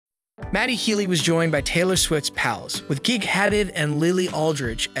Matty Healy was joined by Taylor Swift's pals, with geek Hadid and Lily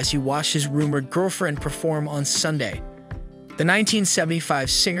Aldridge as he watched his rumored girlfriend perform on Sunday. The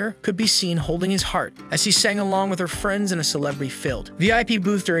 1975 singer could be seen holding his heart as he sang along with her friends in a celebrity-filled VIP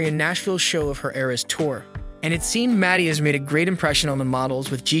booth during a Nashville show of her era's tour. And it seemed Matty has made a great impression on the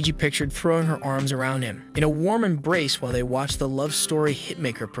models, with Gigi pictured throwing her arms around him in a warm embrace while they watched the love story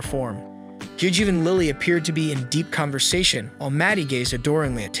hitmaker perform. Gigi and Lily appeared to be in deep conversation, while Matty gazed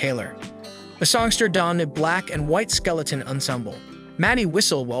adoringly at Taylor. The songster donned a black and white skeleton ensemble. Matty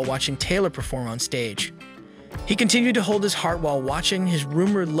whistled while watching Taylor perform on stage. He continued to hold his heart while watching his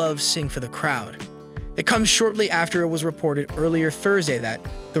rumored love sing for the crowd. It comes shortly after it was reported earlier Thursday that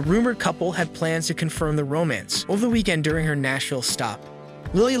the rumored couple had plans to confirm the romance over the weekend during her Nashville stop.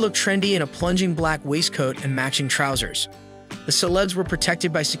 Lily looked trendy in a plunging black waistcoat and matching trousers. The celebs were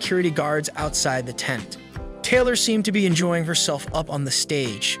protected by security guards outside the tent. Taylor seemed to be enjoying herself up on the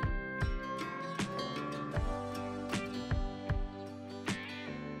stage,